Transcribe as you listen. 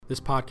This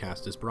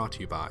podcast is brought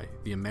to you by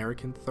the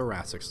American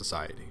Thoracic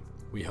Society.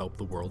 We help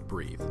the world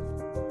breathe.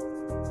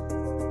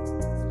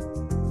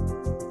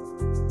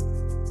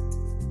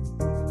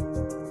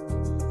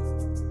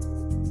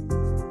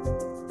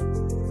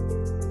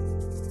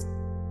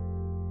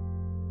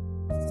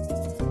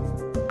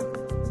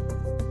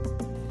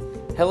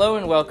 Hello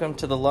and welcome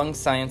to the Lung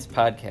Science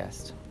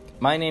Podcast.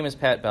 My name is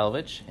Pat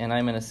Belvitch, and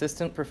I'm an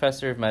assistant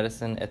professor of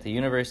medicine at the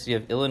University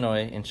of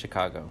Illinois in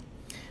Chicago.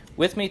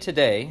 With me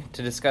today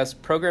to discuss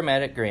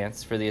programmatic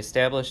grants for the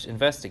established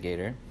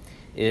investigator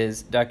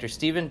is Dr.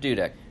 Stephen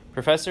Dudek,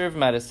 professor of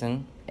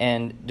medicine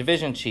and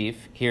division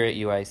chief here at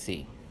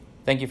UIC.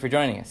 Thank you for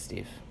joining us,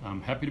 Steve.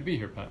 I'm happy to be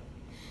here, Pat.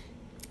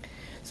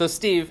 So,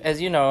 Steve,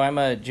 as you know, I'm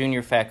a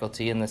junior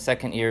faculty in the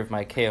second year of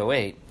my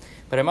KO8,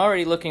 but I'm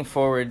already looking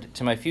forward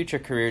to my future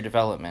career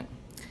development.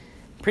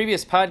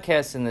 Previous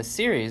podcasts in this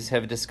series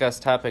have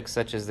discussed topics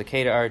such as the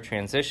K to R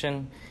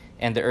transition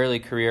and the early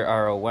career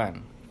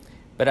RO1.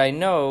 But I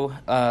know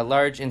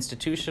large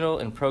institutional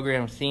and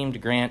program-themed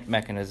grant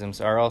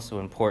mechanisms are also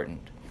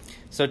important.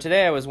 So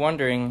today I was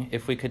wondering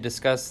if we could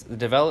discuss the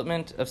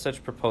development of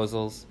such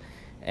proposals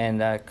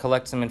and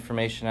collect some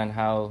information on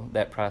how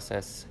that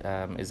process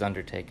is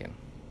undertaken.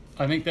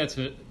 I think that's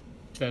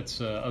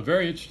a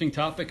very interesting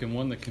topic and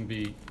one that can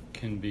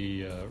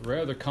be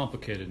rather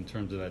complicated in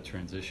terms of that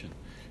transition.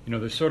 You know,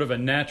 there's sort of a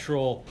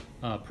natural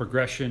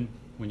progression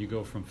when you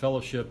go from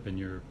fellowship and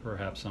you're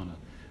perhaps on a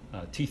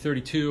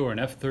T32 or an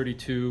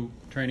F32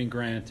 training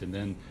grant, and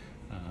then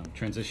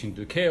transitioning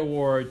to the K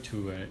award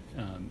to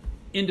an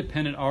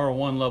independent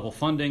R01 level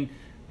funding.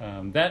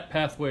 That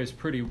pathway is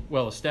pretty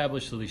well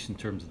established, at least in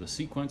terms of the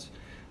sequence.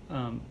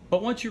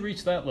 But once you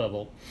reach that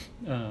level,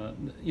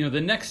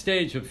 the next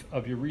stage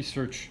of your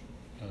research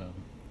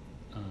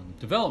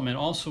development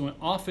also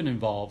often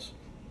involves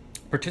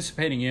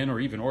participating in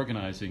or even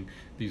organizing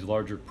these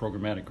larger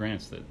programmatic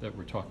grants that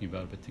we're talking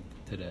about a bit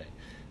today.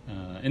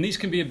 And these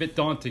can be a bit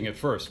daunting at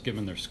first,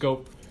 given their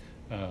scope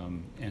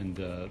and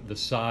the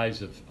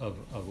size of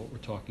what we're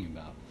talking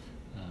about.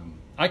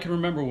 I can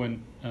remember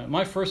when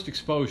my first real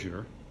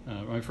exposure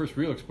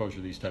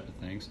to these type of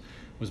things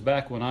was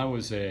back when I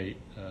was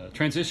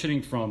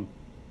transitioning from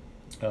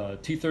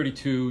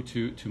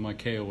T32 to my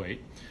KO8.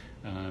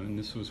 And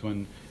this was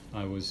when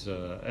I was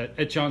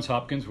at Johns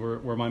Hopkins,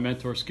 where my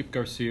mentor, Skip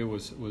Garcia,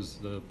 was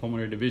the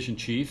pulmonary division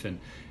chief.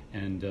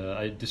 And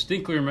I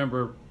distinctly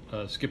remember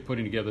Skip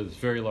putting together this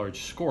very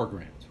large SCORE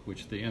grant,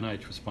 which the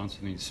NIH was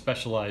sponsoring, the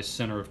Specialized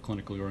Center of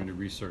Clinically Oriented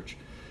Research,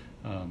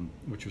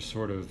 which was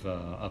sort of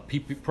a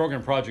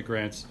program project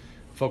grants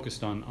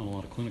focused on a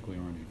lot of clinically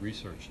oriented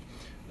research.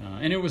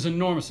 And it was an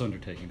enormous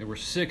undertaking. There were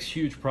 6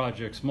 huge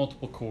projects,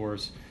 multiple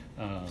cores,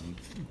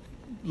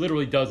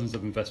 literally dozens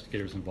of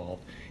investigators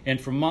involved. And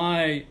from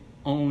my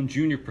own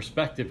junior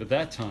perspective at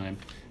that time,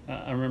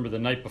 I remember the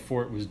night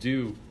before it was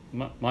due,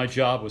 my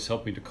job was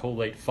helping to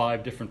collate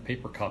 5 different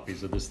paper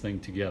copies of this thing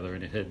together,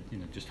 and it had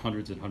just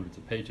hundreds and hundreds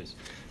of pages.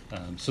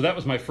 So that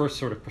was my first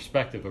sort of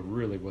perspective of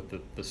really what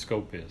the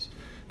scope is.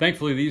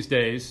 Thankfully, these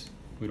days,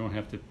 we don't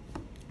have to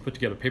put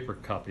together paper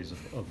copies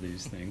of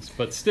these things,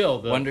 but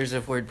still... Wonders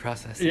of word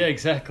processing. Yeah,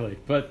 exactly.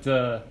 But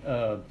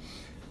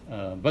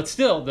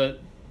still,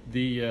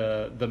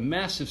 the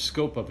massive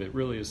scope of it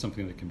really is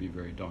something that can be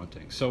very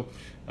daunting. So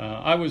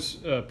I was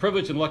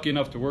privileged and lucky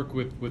enough to work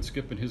with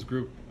Skip and his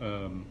group.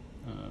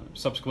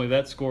 Subsequently,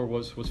 that SCORE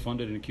was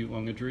funded in acute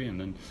lung injury, and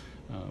then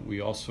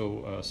we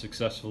also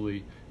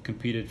successfully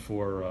competed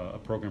for a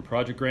program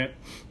project grant.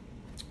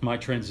 My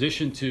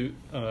transition to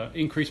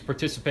increased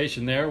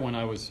participation there when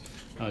I was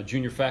a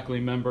junior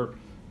faculty member,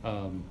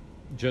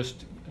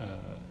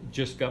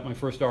 just got my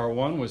first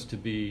R01, was to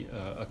be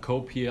a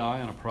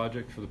co-PI on a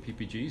project for the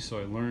PPG. So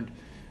I learned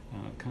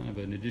kind of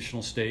an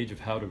additional stage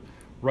of how to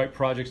write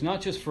projects, not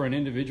just for an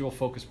individual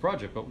focused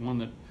project, but one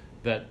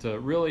that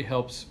really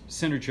helps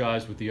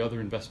synergize with the other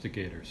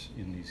investigators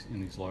in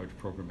these large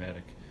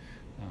programmatic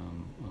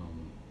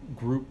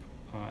group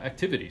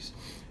activities.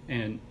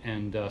 And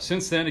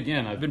since then,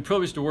 again, I've been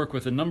privileged to work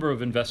with a number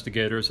of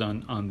investigators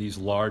on these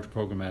large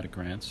programmatic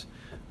grants.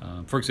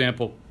 For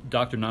example,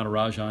 Dr.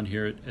 Natarajan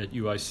here at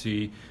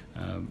UIC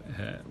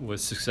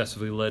was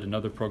successfully led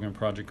another program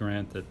project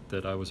grant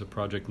that I was a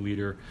project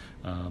leader.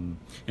 In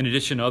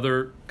addition,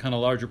 other kind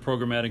of larger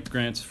programmatic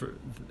grants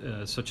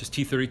such as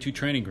T32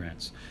 training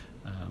grants.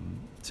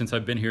 Since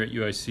I've been here at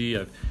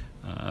UIC,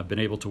 I've been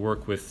able to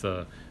work with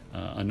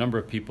a number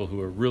of people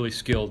who are really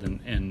skilled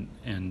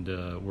and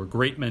were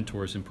great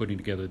mentors in putting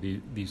together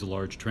these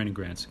large training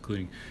grants,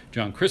 including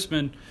John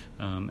Chrisman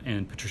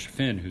and Patricia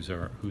Finn,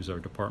 who's our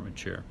department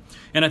chair.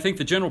 And I think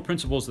the general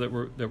principles that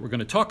we're going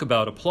to talk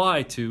about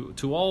apply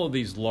to all of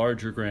these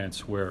larger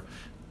grants where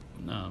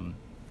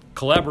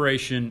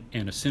collaboration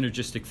and a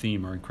synergistic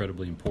theme are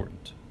incredibly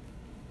important.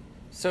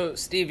 So,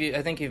 Steve,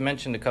 I think you've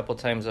mentioned a couple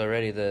times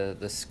already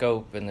the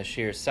scope and the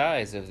sheer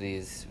size of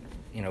these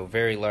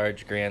very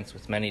large grants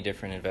with many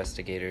different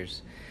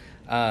investigators.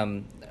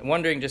 I'm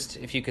wondering just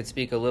if you could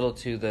speak a little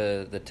to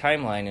the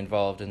timeline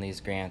involved in these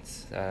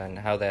grants and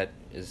how that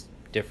is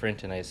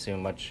different and I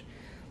assume much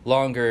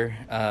longer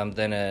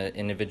than an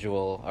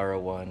individual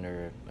R01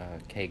 or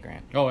K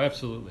grant. Oh,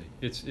 absolutely.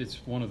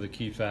 It's one of the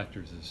key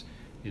factors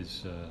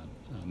is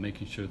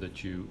making sure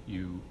that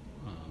you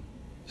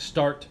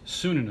start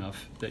soon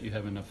enough that you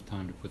have enough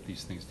time to put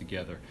these things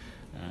together.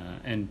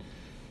 And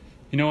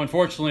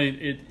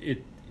unfortunately,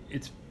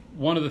 it's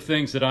one of the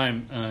things that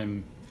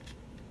I'm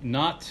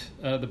not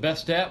the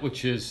best at,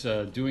 which is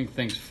doing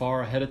things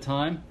far ahead of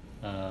time.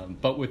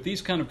 But with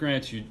these kind of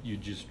grants, you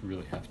just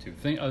really have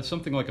to.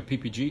 Something like a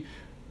PPG,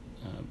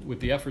 with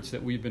the efforts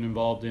that we've been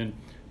involved in,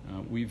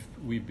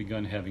 we've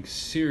begun having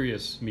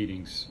serious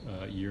meetings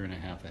a year and a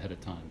half ahead of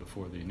time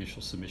before the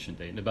initial submission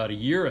date. And about a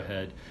year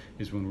ahead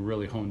is when we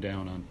really hone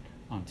down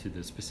onto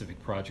the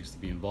specific projects to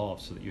be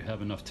involved, so that you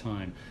have enough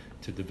time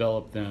to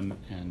develop them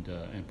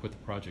and put the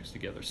projects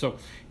together. So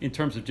in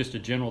terms of just a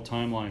general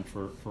timeline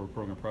for a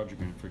program project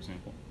grant, for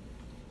example,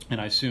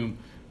 and I assume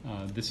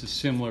this is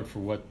similar for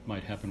what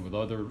might happen with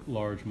other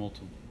large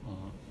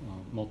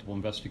multiple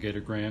investigator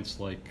grants,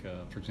 like,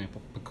 for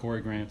example,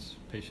 PCORI grants,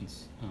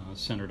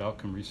 Patient-Centered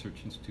Outcome Research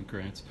Institute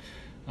grants.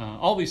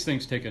 All these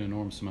things take an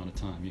enormous amount of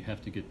time. You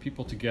have to get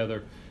people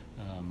together.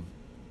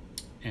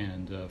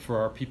 And for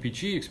our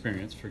PPG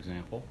experience, for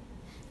example,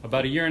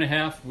 about a year and a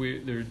half,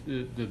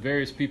 the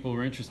various people who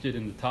were interested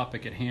in the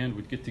topic at hand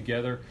would get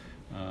together.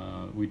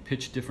 We'd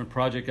pitch different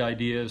project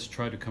ideas,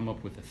 try to come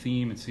up with a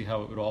theme and see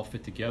how it would all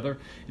fit together.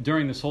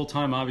 During this whole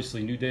time,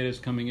 obviously, new data is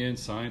coming in,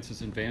 science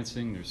is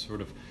advancing, there's sort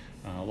of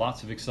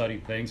lots of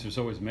exciting things. There's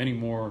always many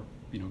more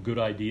good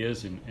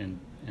ideas and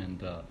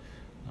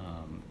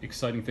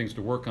exciting things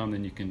to work on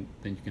than you can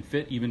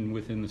fit, even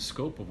within the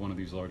scope of one of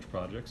these large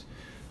projects.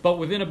 But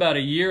within about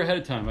a year ahead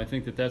of time, I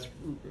think that's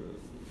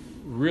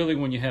really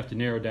when you have to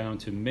narrow down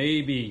to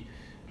maybe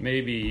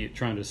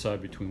trying to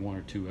decide between one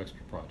or two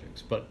extra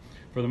projects. But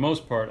for the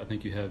most part, I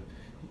think you have,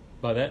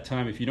 by that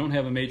time, if you don't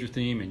have a major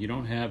theme and you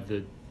don't have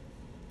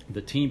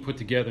the team put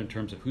together in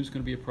terms of who's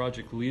going to be a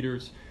project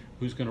leaders,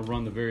 who's going to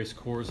run the various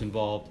cores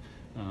involved,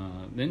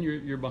 then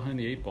you're behind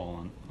the eight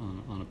ball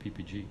on a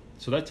PPG.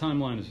 So that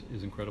timeline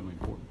is incredibly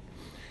important.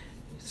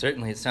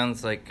 Certainly, it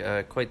sounds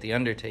like quite the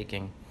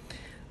undertaking.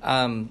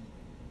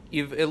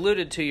 You've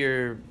alluded to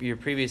your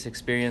previous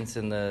experience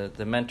and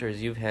the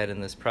mentors you've had in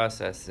this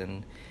process,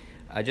 and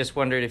I just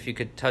wondered if you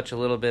could touch a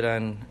little bit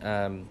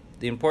on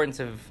the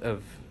importance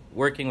of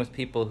working with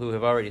people who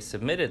have already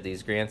submitted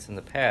these grants in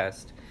the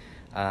past.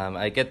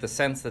 I get the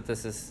sense that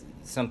this is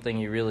something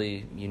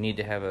you need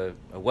to have a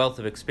wealth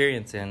of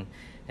experience in,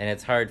 and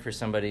it's hard for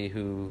somebody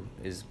who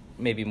is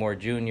maybe more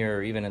junior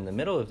or even in the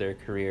middle of their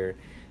career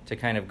to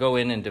kind of go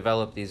in and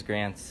develop these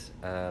grants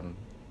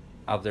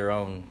of their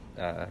own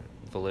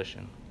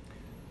volition.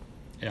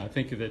 Yeah, I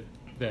think that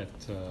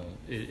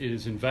it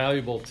is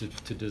invaluable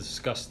to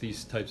discuss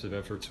these types of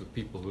efforts with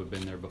people who have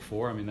been there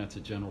before. I mean, that's a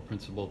general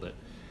principle that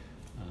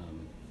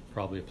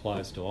probably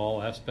applies to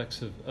all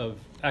aspects of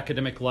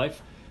academic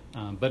life.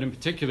 But in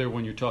particular,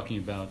 when you're talking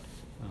about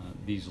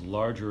these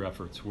larger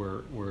efforts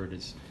where it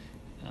is,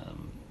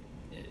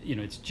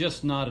 it's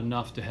just not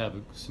enough to have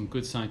some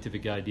good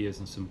scientific ideas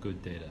and some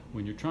good data.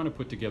 When you're trying to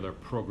put together a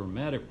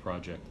programmatic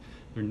project,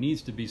 there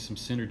needs to be some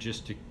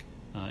synergistic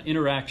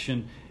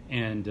interaction,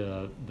 and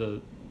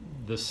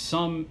the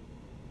sum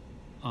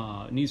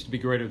needs to be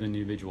greater than the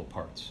individual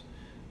parts.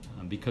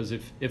 Because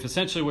if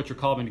essentially what you're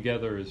cobbling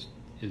together is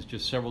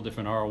just several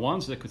different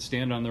R01s that could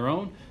stand on their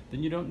own,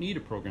 then you don't need a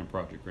program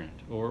project grant.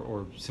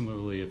 Or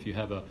similarly, if you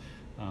have a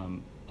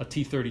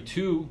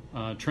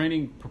T32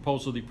 training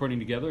proposal that you're putting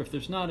together, if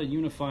there's not a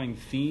unifying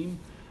theme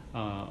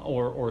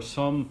or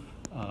some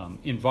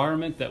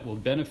environment that will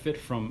benefit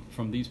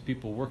from these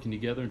people working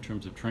together in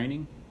terms of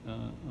training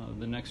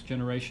the next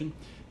generation,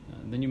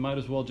 then you might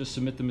as well just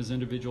submit them as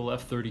individual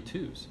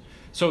F32s.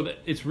 So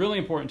it's really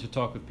important to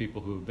talk with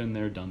people who have been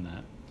there, done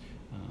that,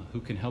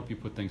 who can help you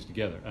put things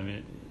together. I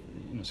mean,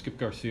 Skip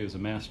Garcia is a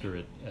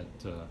master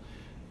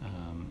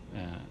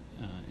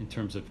in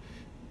terms of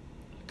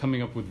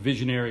coming up with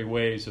visionary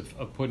ways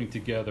of putting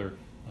together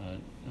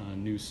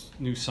new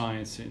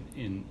science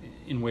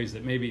in ways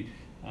that maybe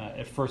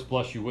at first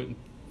blush you wouldn't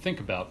think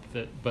about.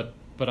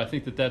 But I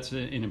think that's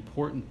an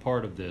important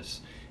part of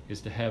this, is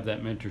to have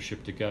that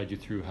mentorship to guide you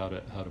through how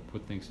to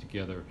put things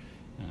together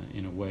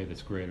in a way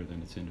that's greater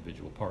than its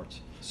individual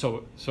parts.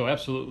 So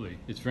absolutely,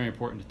 it's very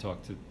important to talk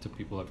to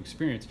people who have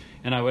experience.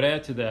 And I would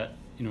add to that,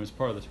 as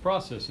part of this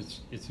process,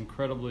 it's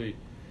incredibly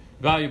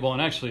valuable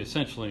and actually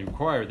essentially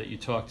required that you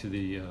talk to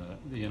the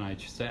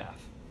NIH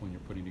staff when you're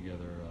putting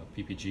together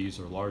PPGs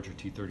or larger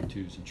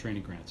T32s and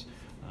training grants.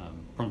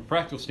 From a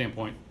practical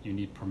standpoint, you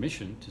need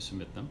permission to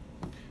submit them.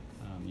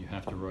 You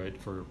have to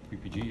write, for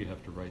PPG, you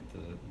have to write the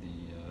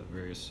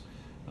various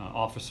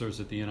officers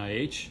at the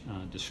NIH,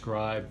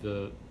 describe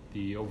the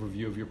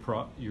overview of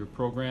your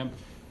program,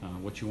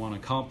 what you want to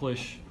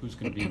accomplish, who's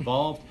going to be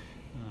involved,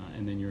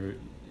 and then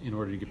in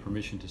order to get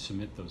permission to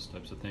submit those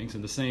types of things.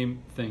 And the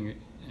same thing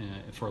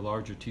for a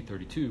larger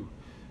T32,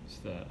 is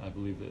that I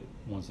believe that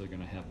ones that are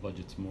going to have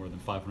budgets more than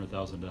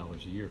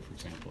 $500,000 a year, for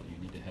example, you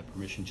need to have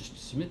permission just to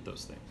submit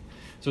those things.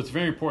 So it's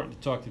very important to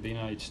talk to the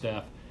NIH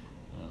staff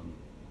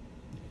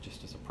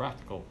just as a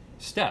practical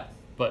step,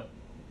 but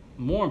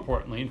more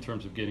importantly, in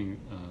terms of getting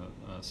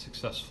a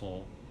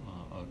successful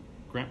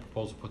grant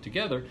proposal put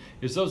together,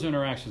 is those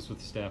interactions with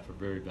the staff are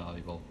very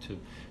valuable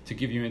to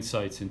give you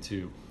insights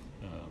into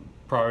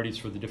priorities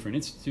for the different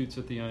institutes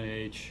at the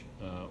NIH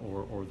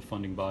or the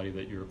funding body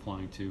that you're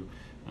applying to,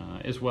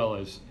 as well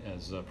as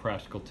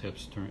practical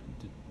tips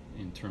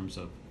in terms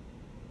of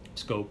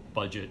scope,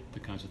 budget, the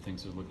kinds of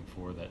things they're looking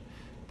for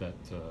that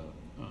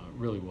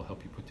really will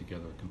help you put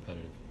together a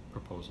competitive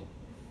proposal.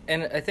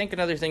 And I think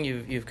another thing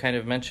you've kind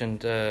of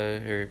mentioned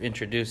or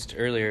introduced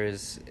earlier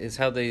is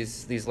how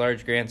these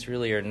large grants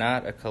really are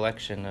not a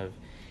collection of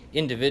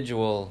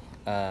individual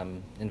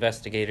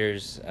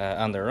investigators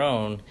on their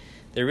own.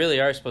 They really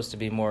are supposed to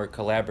be more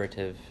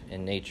collaborative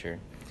in nature.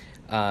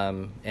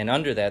 And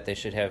under that, they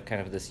should have kind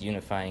of this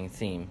unifying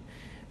theme.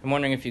 I'm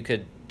wondering if you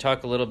could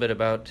talk a little bit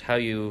about how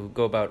you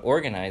go about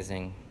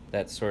organizing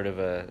that sort of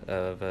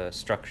a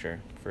structure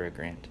for a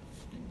grant.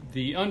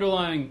 The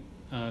underlying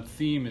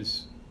theme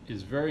is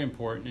very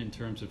important in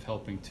terms of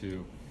helping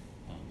to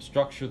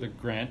structure the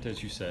grant,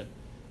 as you said,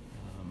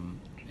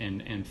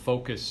 and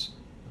focus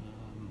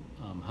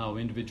how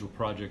individual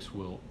projects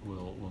will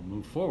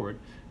move forward.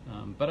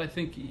 But I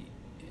think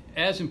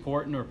as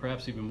important, or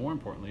perhaps even more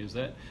importantly, is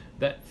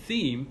that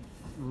theme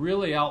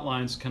really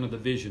outlines kind of the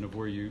vision of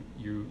where you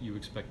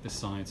expect the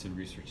science and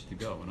research to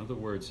go. In other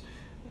words,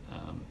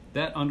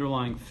 that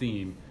underlying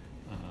theme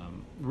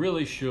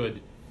really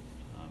should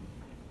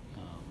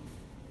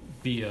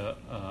be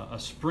a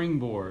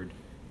springboard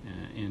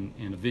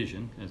in a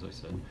vision, as I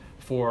said,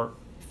 for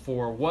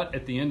what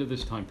at the end of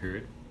this time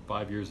period,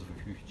 5 years of a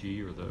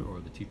PPG or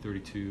the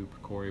T32,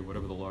 PCORI,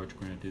 whatever the large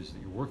grant is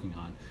that you're working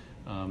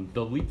on,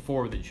 the leap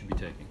forward that you should be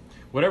taking.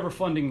 Whatever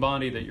funding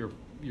body that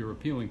you're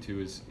appealing to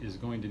is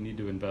going to need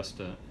to invest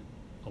a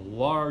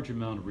large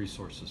amount of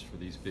resources for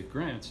these big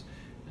grants,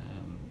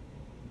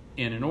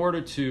 and in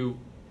order to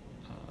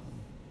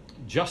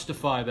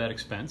justify that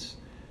expense,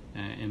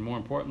 and more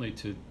importantly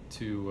to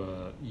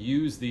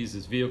use these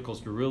as vehicles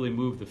to really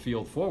move the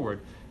field forward,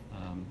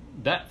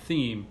 that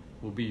theme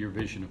will be your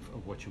vision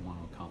of what you want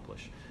to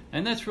accomplish.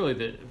 And that's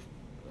really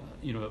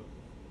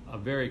a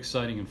very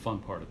exciting and fun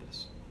part of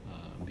this,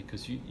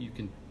 because you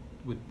can,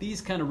 with these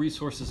kind of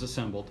resources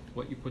assembled,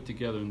 what you put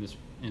together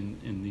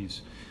in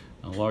these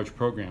large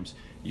programs,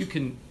 you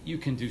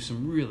can do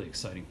some really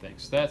exciting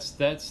things. That's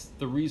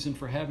the reason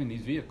for having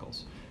these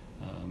vehicles.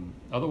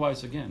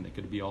 Otherwise, again, they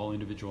could be all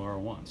individual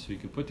R1s. So you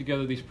can put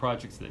together these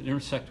projects that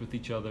intersect with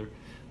each other,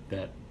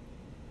 that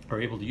are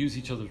able to use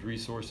each other's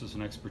resources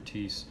and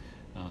expertise,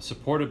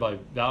 supported by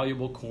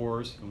valuable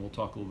cores, and we'll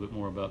talk a little bit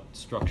more about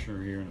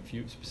structure here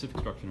specific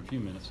structure in a few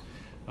minutes,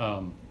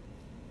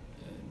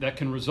 that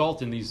can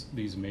result in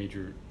these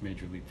major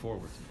leap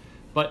forwards.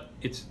 But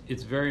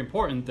it's very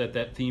important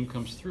that theme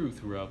comes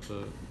throughout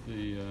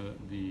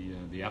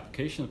the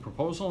application, the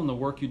proposal, and the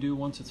work you do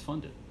once it's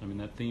funded. I mean,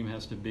 that theme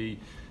has to be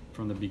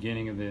from the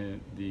beginning of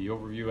the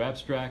overview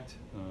abstract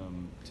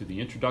to the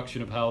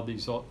introduction of how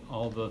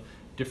all the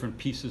different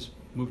pieces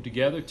move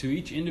together, to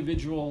each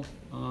individual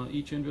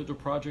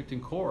project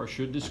and core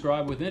should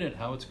describe within it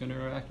how it's going to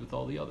interact with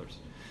all the others.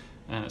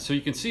 So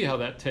you can see how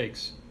that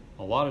takes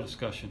a lot of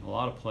discussion, a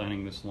lot of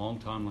planning, this long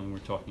timeline we're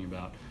talking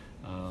about.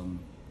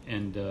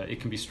 And it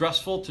can be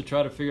stressful to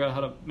try to figure out how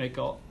to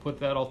put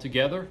that all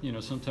together.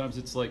 Sometimes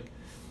it's like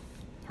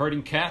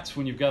herding cats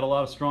when you've got a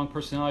lot of strong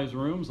personalities in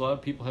rooms. A lot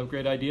of people have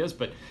great ideas,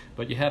 but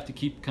you have to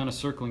keep kind of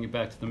circling it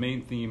back to the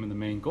main theme and the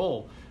main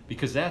goal,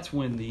 because that's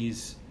when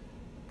these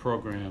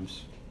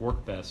programs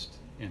work best,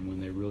 and when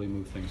they really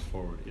move things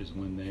forward is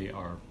when they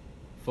are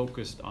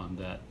focused on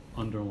that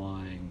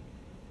underlying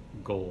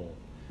goal.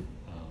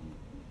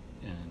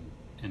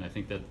 And I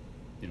think that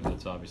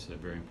that's obviously a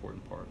very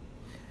important part.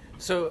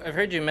 So I've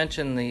heard you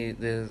mention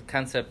the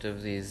concept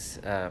of these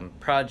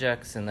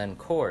projects and then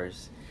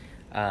cores.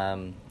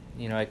 I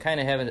kind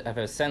of have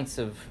a sense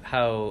of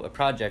how a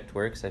project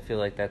works. I feel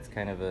like that's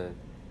kind of a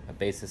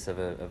basis of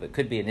it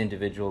could be an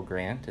individual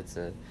grant. It's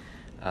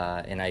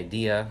an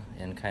idea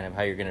and kind of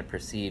how you're going to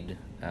proceed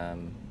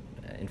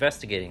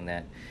investigating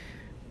that.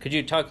 Could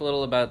you talk a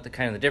little about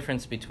the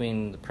difference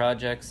between the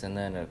projects and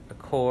then a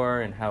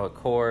core, and how a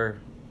core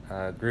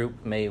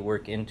group may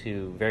work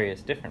into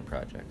various different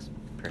projects,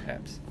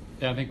 perhaps?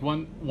 Yeah, I think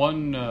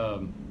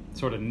one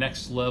sort of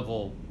next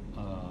level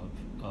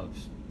of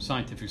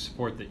scientific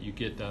support that you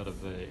get out of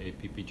a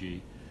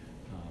PPG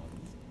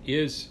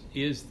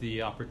is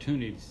the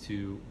opportunity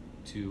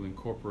to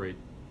incorporate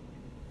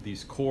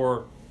these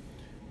core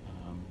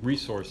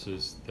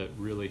resources that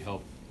really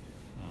help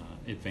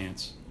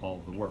advance all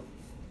of the work.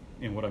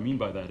 And what I mean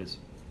by that is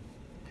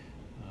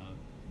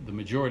the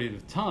majority of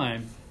the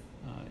time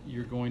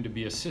you're going to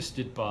be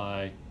assisted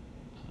by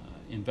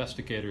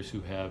investigators who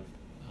have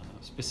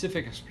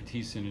specific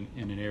expertise in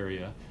an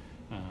area,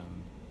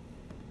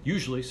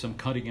 usually some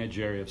cutting-edge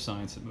area of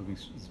science that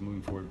is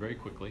moving forward very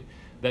quickly,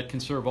 that can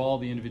serve all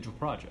the individual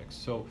projects.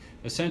 So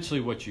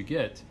essentially what you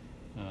get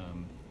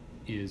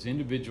is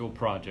individual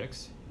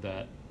projects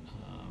that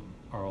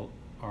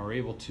are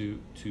able to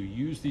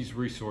use these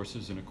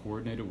resources in a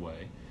coordinated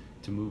way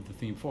to move the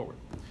theme forward.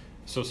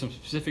 So some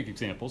specific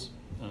examples.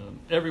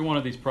 Every one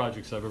of these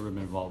projects I've ever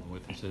been involved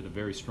with has had a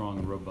very strong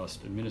and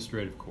robust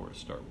administrative core to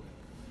start with.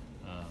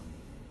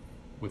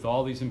 With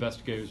all these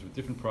investigators with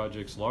different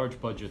projects, large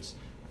budgets,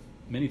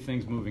 many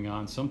things moving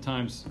on.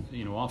 Sometimes,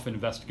 often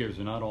investigators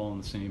are not all in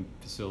the same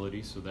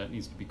facility, so that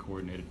needs to be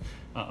coordinated.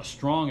 A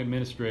strong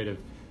administrative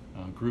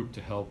group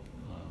to help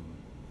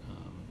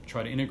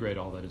try to integrate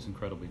all that is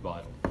incredibly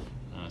vital.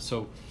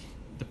 So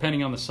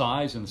depending on the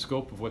size and the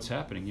scope of what's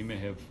happening, you may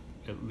have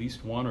at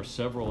least one or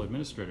several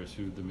administrators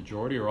who the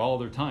majority or all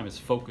of their time is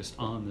focused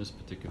on this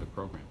particular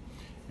program.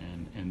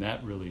 And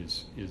that really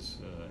is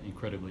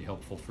incredibly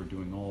helpful for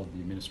doing all of the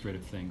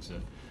administrative things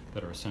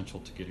that are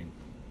essential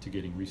to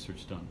getting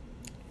research done.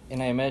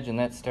 And I imagine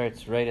that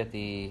starts right at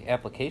the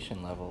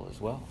application level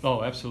as well.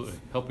 Oh, absolutely.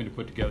 Helping to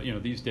put together,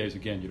 these days,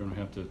 again, you don't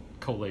have to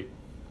collate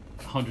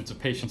hundreds of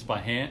papers by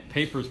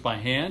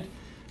hand,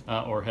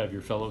 or have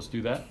your fellows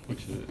do that,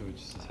 which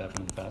has happened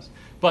in the past.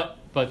 But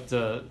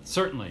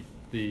certainly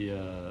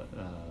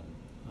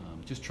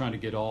just trying to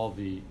get all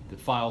the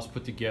files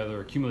put together,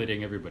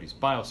 accumulating everybody's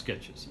bio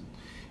sketches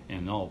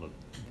and all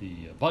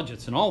the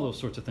budgets and all those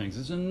sorts of things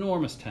is an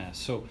enormous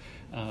task. So,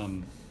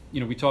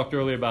 we talked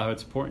earlier about how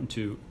it's important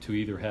to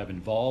either have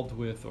involved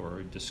with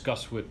or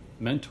discuss with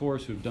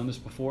mentors who've done this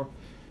before.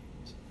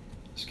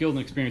 Skilled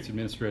and experienced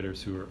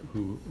administrators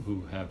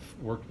who have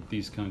worked with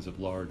these kinds of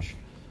large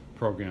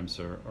programs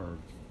are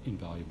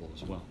invaluable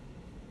as well.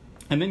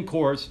 And then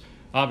cores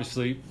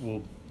obviously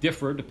will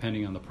differ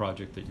depending on the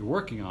project that you're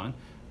working on.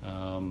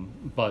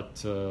 But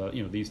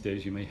these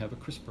days you may have a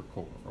CRISPR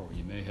core, or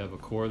you may have a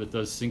core that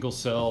does single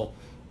cell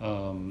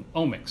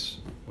omics,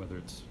 whether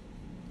it's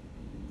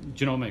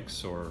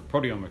genomics or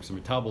proteomics or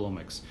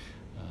metabolomics.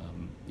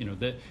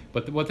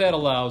 But what that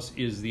allows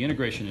is the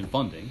integration and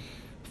funding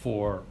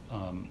for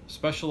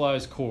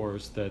specialized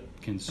cores that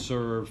can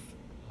serve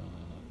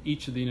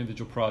each of the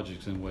individual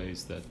projects in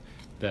ways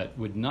that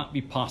would not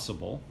be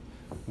possible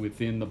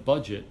within the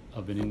budget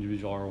of an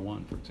individual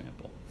R01, for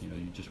example. You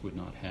just would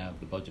not have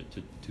the budget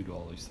to do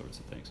all these sorts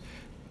of things.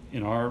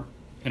 In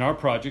our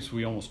projects,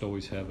 we almost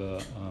always have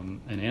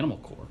an animal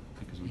core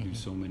because we do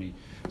so many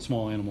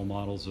small animal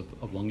models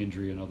of lung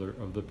injury and other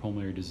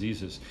pulmonary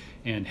diseases.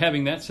 And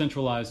having that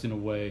centralized in a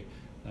way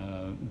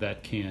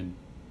that can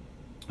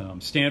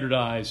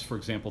standardize, for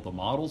example, the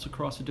models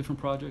across the different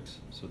projects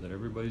so that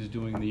everybody's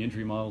doing the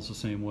injury models the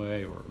same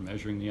way or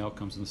measuring the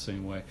outcomes in the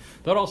same way.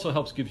 That also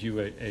gives you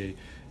a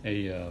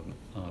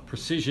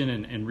precision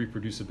and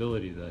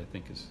reproducibility that I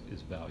think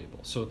is valuable.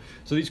 So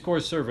these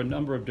cores serve a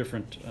number of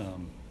different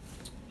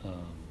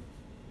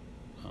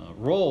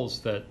roles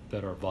that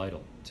are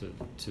vital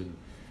to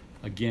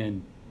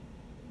again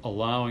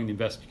allowing the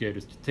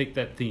investigators to take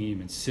that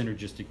theme and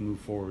synergistic move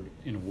forward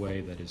in a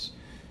way that is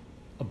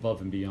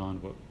above and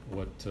beyond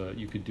what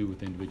you could do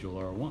with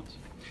individual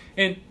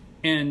R01s.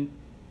 And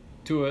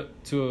to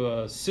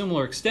a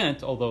similar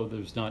extent, although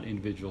there's not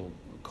individual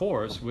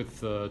cores,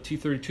 with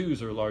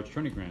T32s or large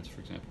training grants,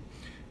 for example,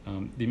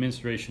 the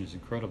administration is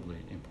incredibly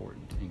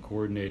important in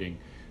coordinating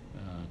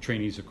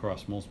trainees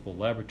across multiple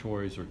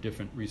laboratories or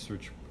different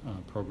research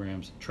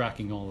programs,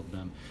 tracking all of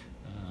them.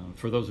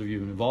 For those of you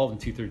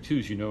involved in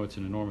T32s, it's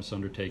an enormous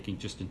undertaking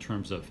just in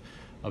terms of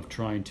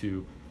trying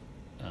to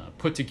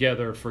put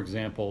together, for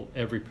example,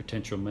 every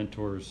potential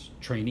mentor's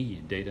trainee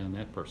and data on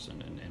that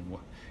person. And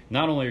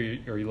not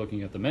only are you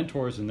looking at the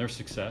mentors and their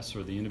success,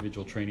 or the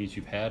individual trainees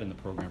you've had in the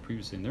program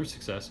previously and their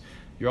success,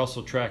 you're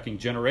also tracking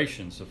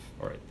generations of,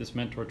 all right, this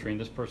mentor trained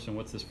this person,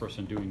 what's this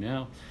person doing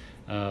now?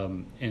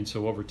 And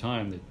so over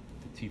time, the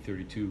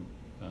T32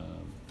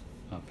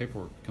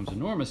 paperwork becomes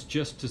enormous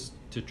just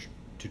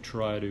to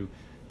try to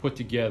put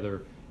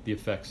together the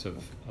effects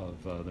of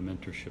the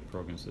mentorship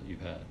programs that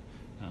you've had.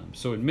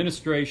 So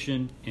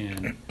administration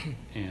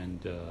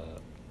and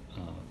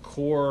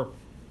core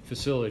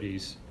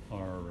facilities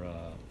are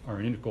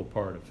an integral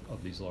part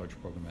of these large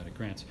programmatic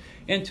grants.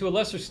 And to a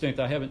lesser extent,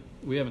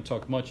 we haven't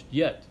talked much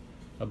yet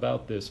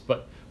about this,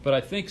 but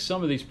I think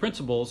some of these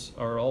principles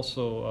are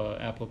also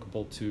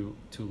applicable to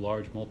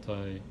large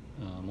multi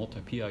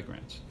PI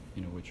grants,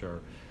 which are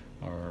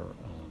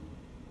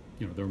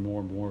there are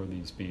more and more of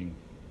these being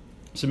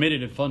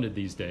submitted and funded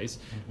these days,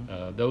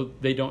 though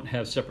they don't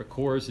have separate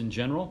cores in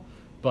general.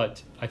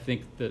 But I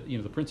think that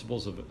the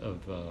principles of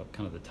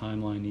kind of the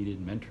timeline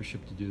needed,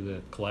 mentorship to do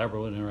the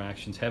collaborative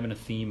interactions, having a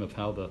theme of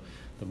how the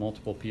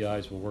multiple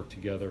PIs will work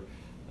together,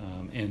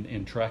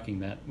 and tracking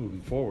that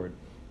moving forward,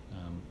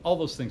 all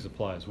those things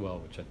apply as well,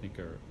 which I think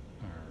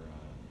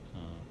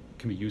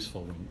can be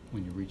useful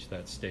when you reach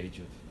that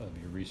stage of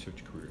your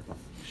research career.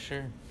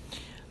 Sure.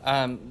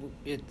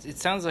 It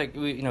sounds like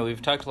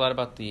we've talked a lot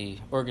about the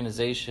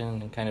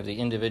organization and kind of the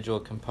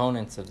individual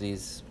components of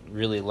these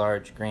really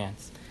large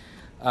grants.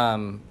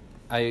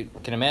 I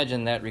can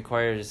imagine that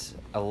requires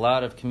a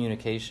lot of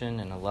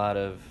communication and a lot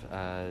of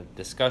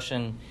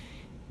discussion,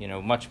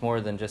 much more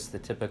than just the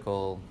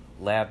typical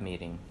lab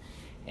meeting.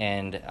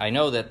 And I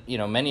know that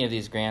many of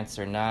these grants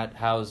are not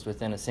housed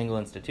within a single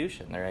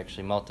institution. They're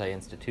actually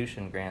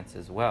multi-institution grants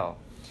as well.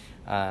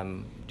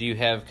 Do you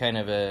have kind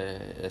of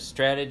a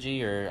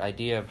strategy or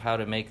idea of how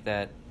to make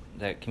that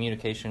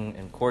communication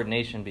and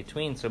coordination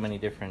between so many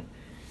different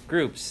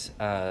groups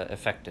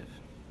effective?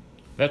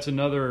 That's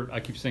another. I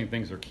keep saying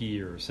things are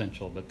key or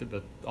essential, but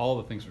all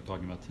the things we're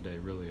talking about today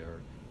really are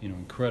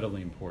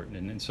incredibly important.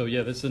 And so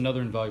yeah, that's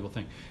another invaluable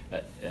thing.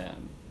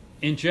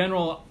 In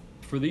general,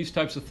 for these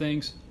types of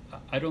things,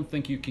 I don't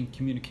think you can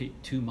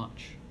communicate too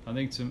much. I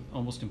think it's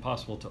almost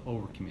impossible to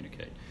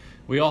over-communicate.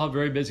 We all have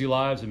very busy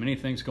lives and many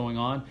things going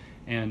on,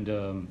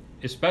 and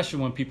especially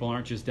when people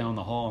aren't just down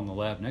the hall in the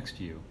lab next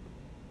to you.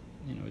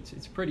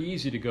 It's pretty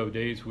easy to go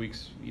days,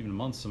 weeks, even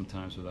months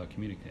sometimes without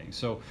communicating.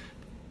 So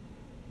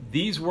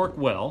these work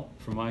well,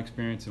 from my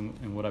experience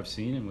and what I've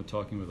seen and with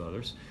talking with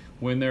others,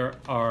 when there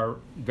are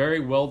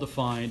very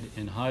well-defined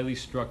and highly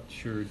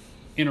structured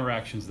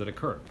interactions that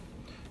occur.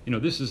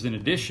 This is in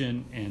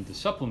addition and to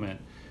supplement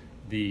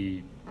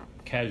the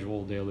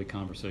casual daily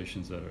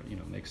conversations that are,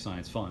 make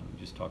science fun.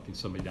 Just talking to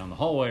somebody down the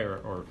hallway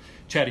or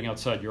chatting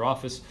outside your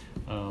office.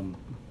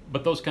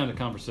 But those kind of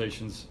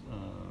conversations,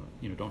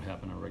 don't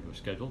happen on a regular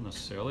schedule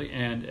necessarily.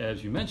 And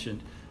as you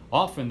mentioned,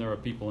 often there are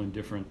people in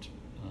different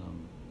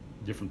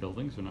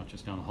buildings, or not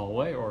just down the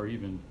hallway, or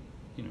even,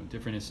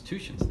 different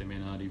institutions. They may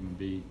not even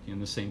be in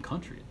the same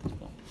country at this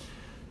point.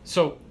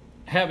 So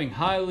having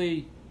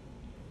highly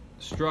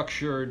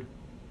structured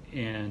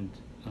and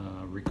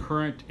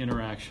recurrent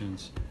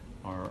interactions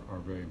are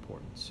very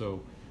important.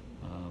 So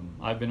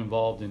I've been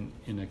involved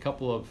in a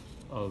couple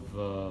of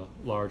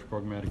large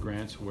programmatic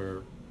grants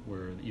where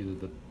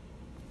either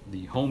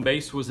the home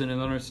base was in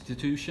another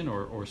institution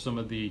or some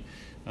of the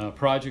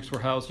projects were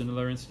housed in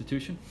another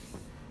institution.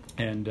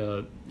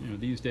 And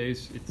these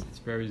days it's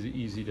very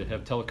easy to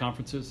have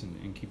teleconferences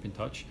and keep in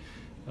touch.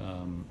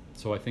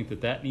 So I think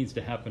that needs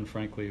to happen,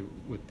 frankly,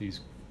 with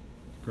these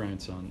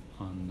grants on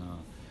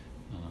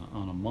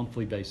a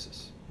monthly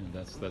basis.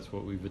 That's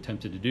what we've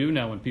attempted to do.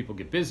 Now, when people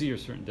get busy or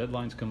certain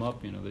deadlines come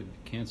up, they've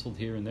canceled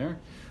here and there.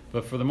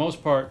 But for the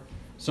most part,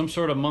 some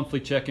sort of monthly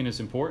check-in is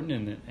important,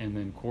 and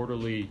then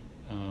quarterly,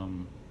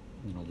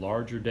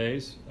 larger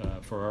days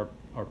for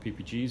our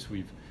PPGs.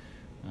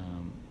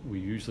 We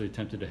usually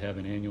attempted to have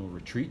an annual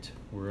retreat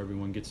where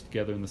everyone gets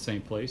together in the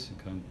same place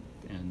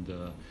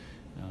and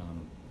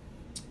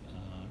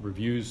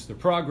reviews their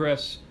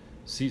progress,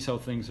 sees how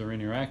things are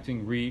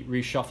interacting,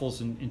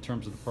 reshuffles in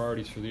terms of the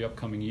priorities for the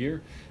upcoming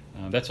year.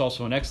 That's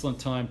also an excellent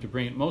time to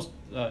bring in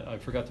I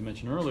forgot to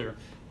mention earlier,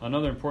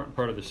 another important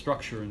part of the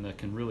structure and that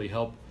can really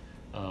help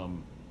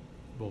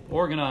both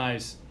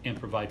organize and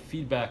provide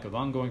feedback of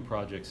ongoing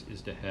projects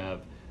is to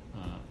have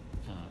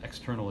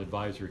external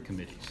advisory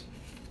committees.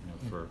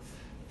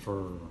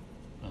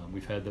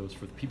 We've had those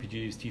for the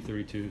PPGs,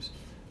 T32s,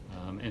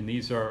 and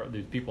these are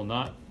the people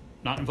not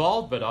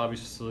involved, but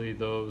obviously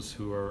those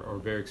who are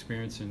very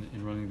experienced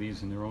in running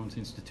these in their own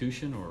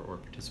institution or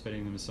participating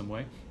in them in some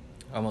way.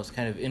 Almost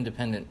kind of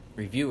independent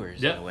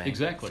reviewers in a way.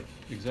 Exactly.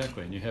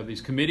 And you have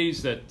these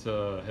committees that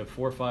have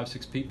 4, 5,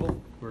 6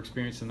 people who are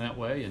experienced in that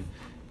way,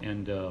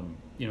 and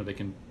they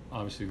can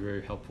obviously be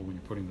very helpful when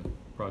you're putting the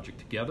project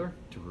together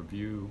to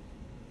review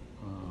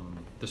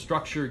the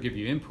structure, give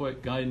you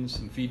input, guidance,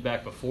 and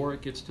feedback before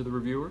it gets to the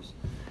reviewers.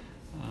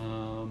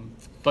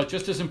 But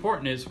just as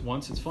important is,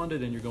 once it's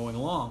funded and you're going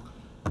along,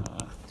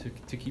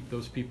 to keep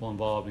those people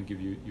involved and give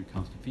you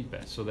constant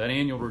feedback. So that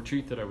annual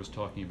retreat that I was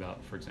talking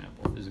about, for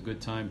example, is a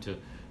good time to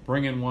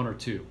bring in 1 or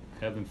 2,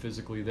 have them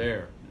physically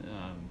there,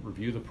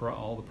 review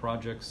all the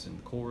projects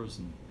and cores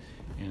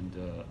and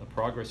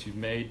progress you've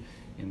made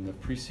in the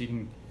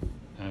preceding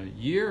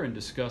year, and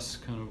discuss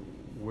kind of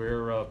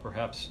where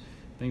perhaps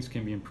things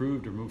can be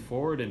improved or move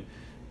forward.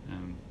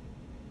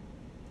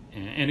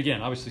 And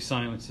again, obviously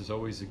science is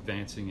always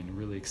advancing in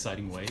really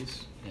exciting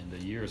ways, and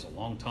a year is a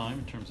long time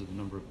in terms of the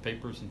number of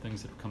papers and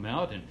things that have come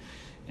out,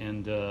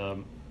 and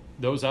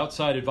those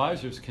outside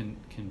advisors can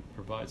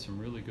provide some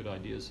really good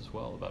ideas as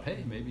well about,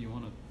 hey, maybe you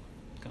want to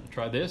kind of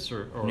try this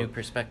or new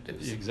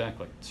perspectives.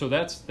 Exactly. So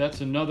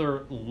that's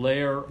another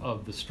layer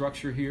of the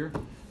structure here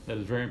that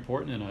is very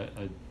important,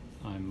 and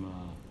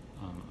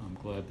I'm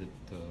glad that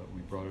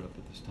we brought it up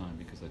at this time,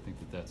 because I think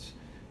that's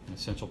an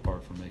essential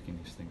part for making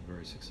these things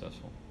very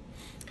successful.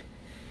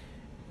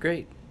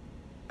 Great.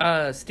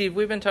 Steve,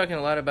 we've been talking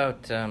a lot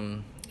about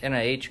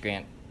NIH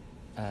grant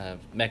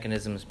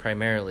mechanisms,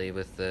 primarily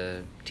with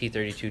the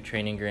T32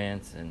 training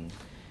grants and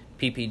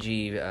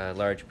PPG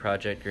large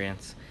project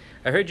grants.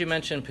 I heard you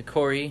mention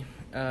PCORI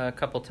a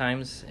couple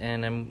times,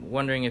 and I'm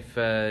wondering if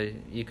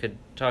you could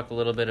talk a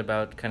little bit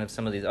about kind of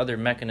some of these other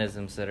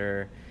mechanisms that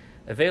are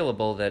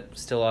available that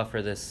still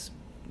offer this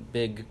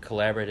big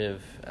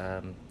collaborative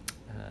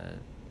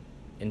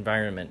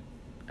environment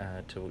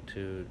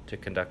to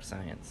conduct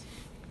science.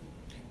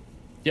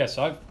 Yes,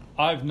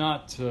 I've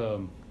not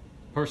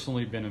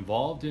personally been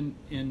involved in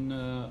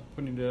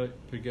putting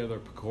together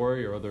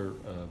PCORI or other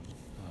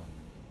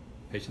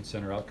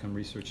patient-centered outcome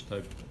research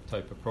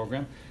type of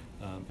program.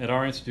 At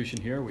our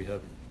institution here, we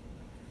have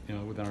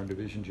within our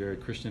division,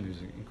 Jared Christian,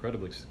 who's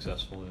incredibly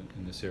successful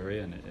in this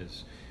area and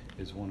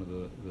is one of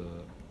the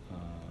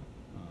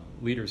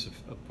leaders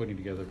of putting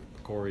together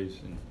CORIs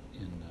in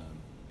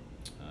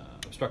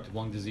obstructive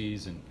lung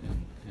disease and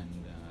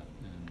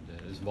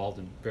is involved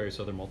in various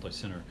other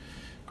multi-center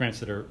grants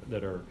that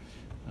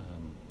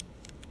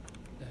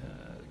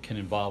can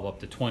involve up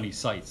to 20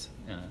 sites.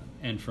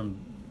 And from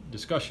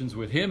discussions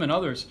with him and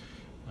others,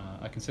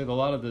 I can say that a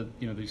lot of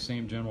these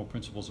same general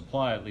principles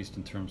apply, at least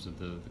in terms of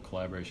the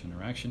collaboration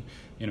interaction.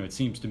 It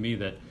seems to me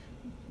that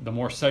the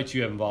more sites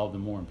you have involved, the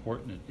more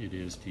important it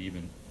is to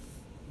even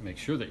make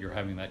sure that you're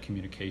having that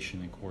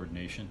communication and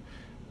coordination.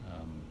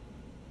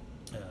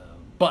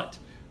 But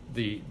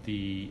the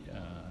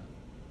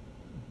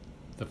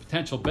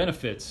potential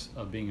benefits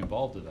of being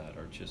involved in that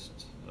are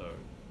just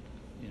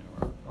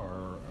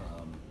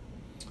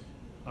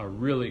are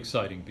really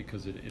exciting,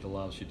 because it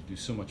allows you to do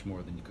so much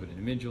more than you could in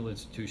an individual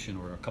institution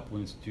or a couple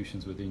of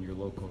institutions within your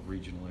local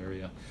regional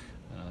area.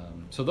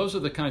 So those are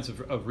the kinds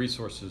of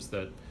resources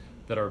that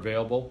are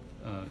available.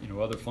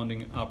 Other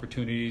funding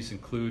opportunities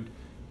include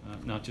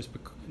not just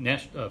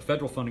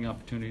federal funding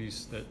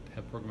opportunities that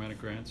have programmatic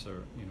grants,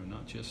 or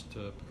not just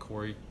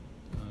PCORI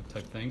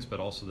type things, but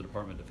also the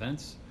Department of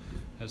Defense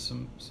has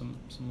some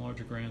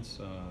larger grants.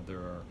 There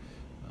are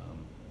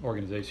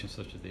organizations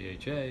such as the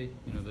AHA,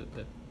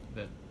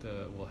 that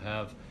will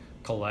have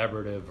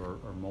collaborative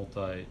or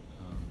multi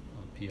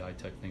PI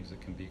type things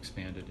that can be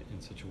expanded in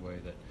such a way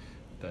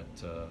that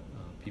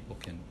people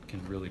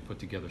can really put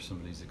together some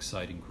of these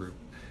exciting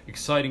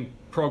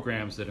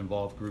programs that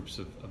involve groups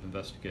of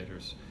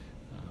investigators.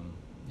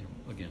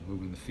 Again,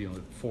 moving the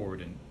field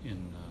forward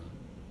in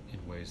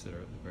ways that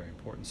are very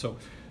important.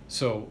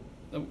 So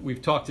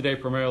we've talked today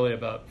primarily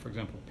about, for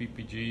example,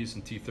 PPGs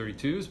and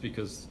T32s,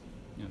 because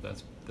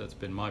that's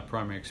been my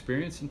primary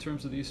experience in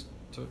terms of these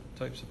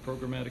types of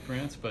programmatic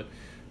grants. But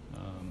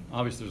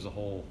obviously, there's a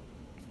whole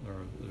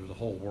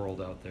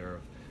world out there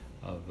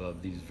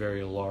of these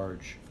very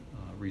large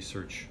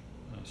research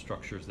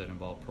structures that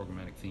involve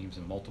programmatic themes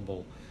and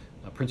multiple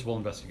principal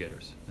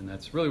investigators. And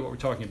that's really what we're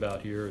talking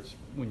about here. It's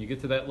when you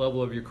get to that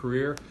level of your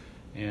career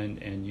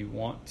and you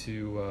want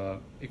to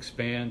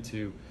expand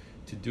to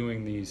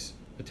doing these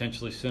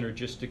potentially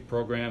synergistic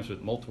programs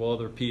with multiple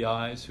other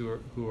PIs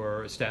who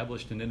are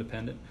established and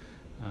independent.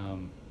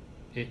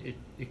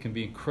 It can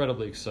be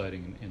incredibly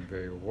exciting and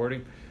very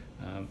rewarding.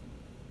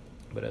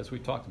 But as we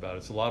talked about,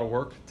 it's a lot of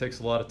work. It takes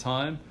a lot of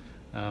time.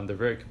 They're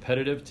very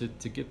competitive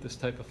to get this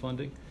type of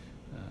funding.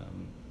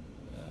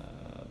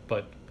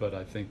 But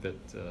I think that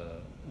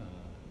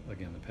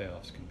again, the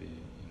payoffs can be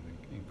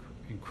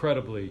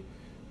incredibly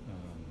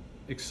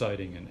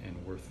exciting and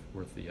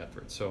worth the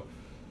effort. So,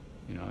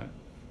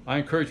 I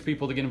encourage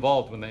people to get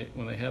involved when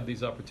they have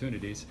these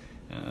opportunities.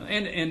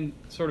 And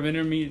sort of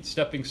intermediate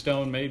stepping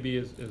stone, maybe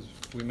as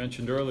we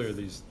mentioned earlier,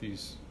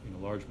 these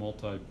large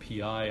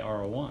multi-PI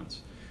R01s,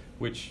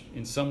 which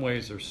in some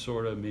ways are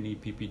sort of mini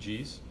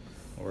PPGs,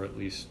 or at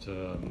least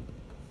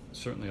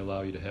certainly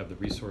allow you to have the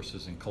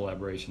resources and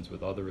collaborations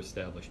with other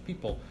established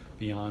people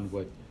beyond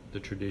what the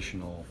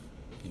traditional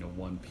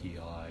one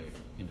PI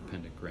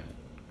independent grant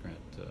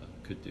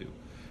could do.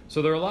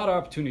 So there are a lot of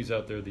opportunities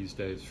out there these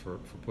days for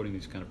putting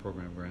these kind of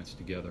program grants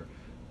together,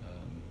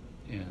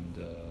 and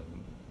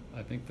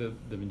I think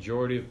the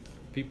majority of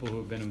people who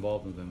have been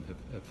involved with them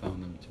have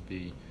found them to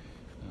be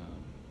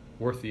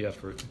worth the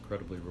effort,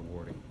 incredibly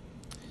rewarding.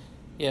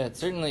 Yeah, it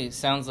certainly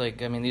sounds like,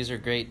 these are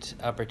great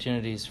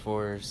opportunities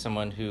for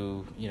someone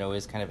who,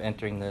 is kind of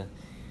entering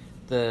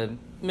the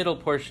middle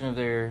portion of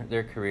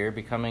their career,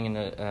 becoming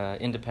an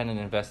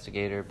independent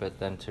investigator, but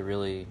then to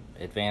really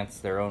advance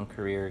their own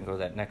career and go to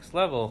that next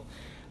level,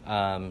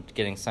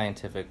 getting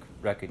scientific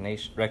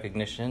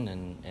recognition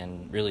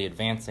and really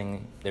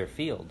advancing their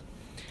field.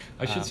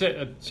 I should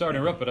say, sorry to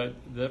interrupt, but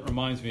that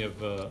reminds me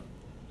of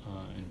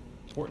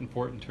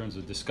important in terms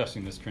of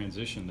discussing this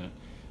transition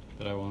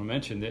that I want to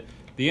mention. That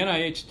the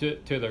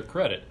NIH, to their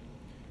credit,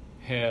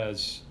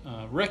 has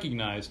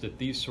recognized that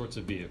these sorts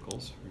of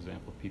vehicles, for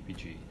example,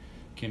 PPG,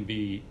 can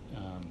be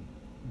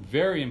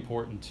very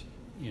important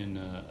in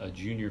a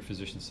junior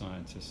physician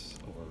scientist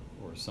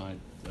or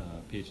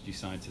PhD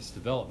scientist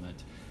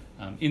development.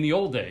 In the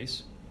old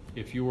days,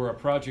 if you were a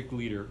project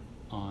leader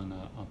on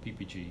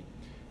PPG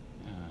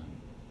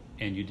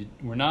and you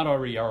were not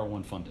already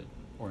R01 funded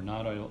or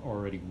not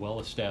already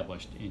well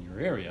established in your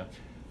area,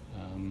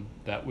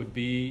 that would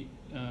be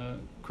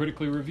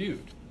critically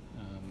reviewed.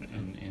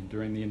 And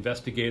during the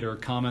investigator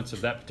comments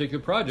of that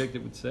particular project,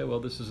 it would say, well,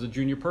 this is a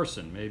junior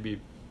person. Maybe,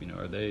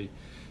 are they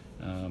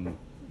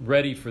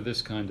ready for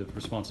this kind of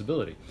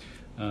responsibility?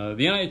 The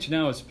NIH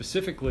now is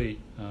specifically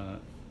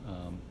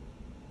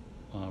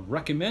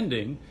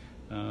recommending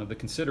the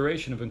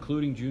consideration of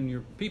including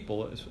junior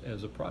people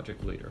as a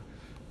project leader.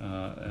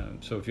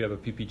 So if you have a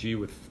PPG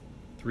with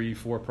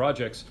 3-4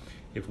 projects,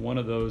 if one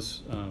of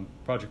those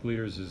project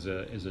leaders is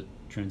a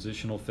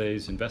transitional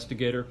phase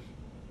investigator,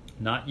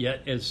 not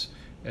yet as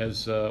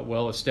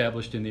well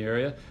established in the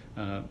area,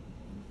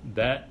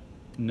 that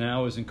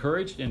now is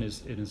encouraged and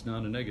is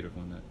not a negative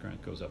when that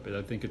grant goes up.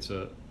 I think it's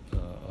a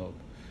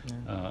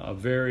a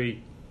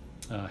very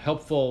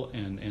helpful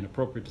and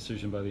appropriate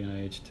decision by the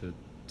NIH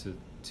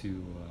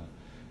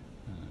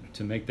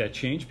to make that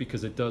change,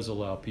 because it does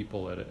allow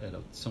people at a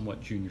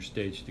somewhat junior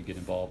stage to get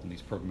involved in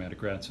these programmatic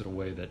grants in a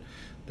way that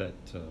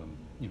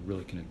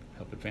really can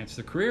help advance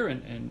their career.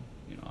 And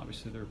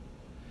obviously there are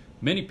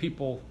many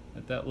people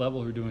at that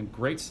level who are doing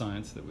great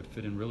science that would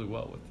fit in really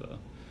well with a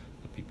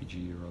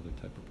PPG or other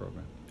type of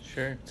program.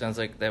 Sure. Sounds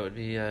like that would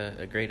be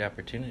a great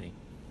opportunity.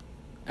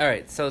 All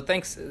right. So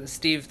thanks,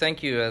 Steve.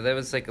 Thank you. That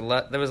was a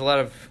lot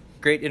of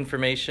great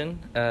information.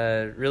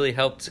 Really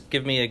helped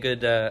give me a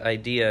good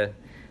idea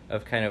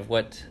of kind of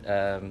what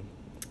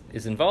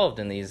is involved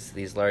in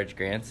these large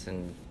grants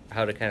and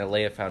how to kind of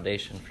lay a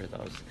foundation for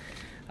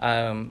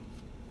those.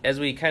 As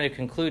we kind of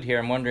conclude here,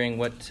 I'm wondering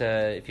what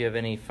if you have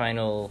any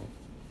final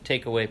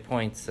takeaway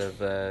points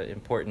of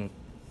important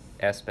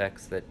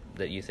aspects that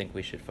you think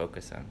we should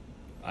focus on.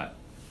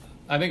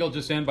 I think I'll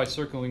just end by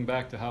circling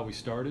back to how we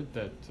started.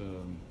 That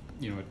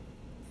at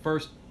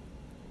first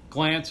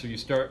glance, when you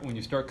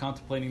start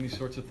contemplating these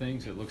sorts of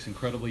things, it looks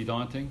incredibly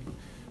daunting,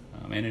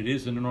 and it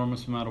is an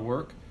enormous amount of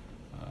work.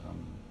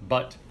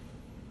 But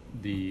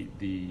the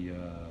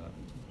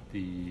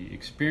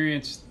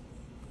experience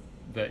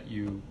that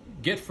you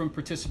get from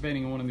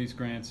participating in one of these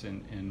grants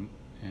and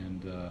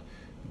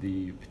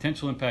the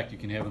potential impact you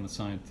can have on the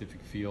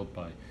scientific field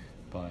by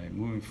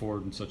moving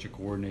forward in such a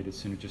coordinated,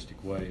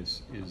 synergistic way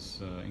is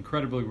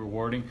incredibly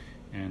rewarding,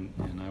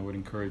 and I would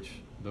encourage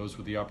those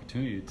with the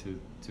opportunity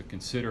to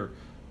consider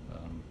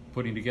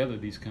putting together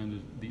these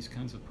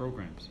kinds of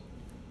programs.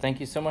 Thank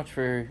you so much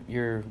for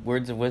your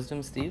words of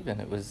wisdom, Steve,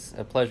 and it was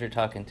a pleasure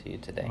talking to you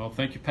today. Well,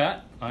 thank you,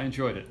 Pat. I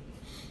enjoyed it.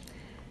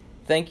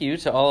 Thank you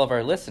to all of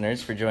our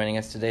listeners for joining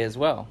us today as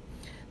well.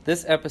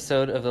 This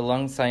episode of the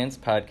Lung Science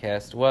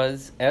Podcast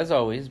was, as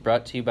always,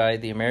 brought to you by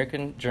the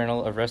American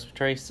Journal of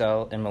Respiratory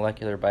Cell and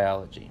Molecular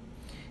Biology.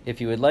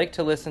 If you would like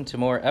to listen to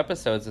more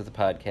episodes of the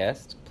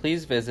podcast,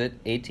 please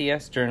visit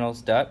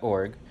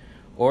atsjournals.org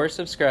or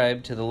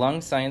subscribe to the Lung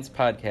Science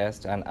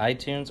Podcast on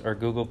iTunes or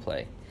Google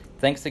Play.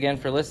 Thanks again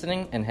for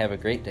listening, and have a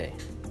great day.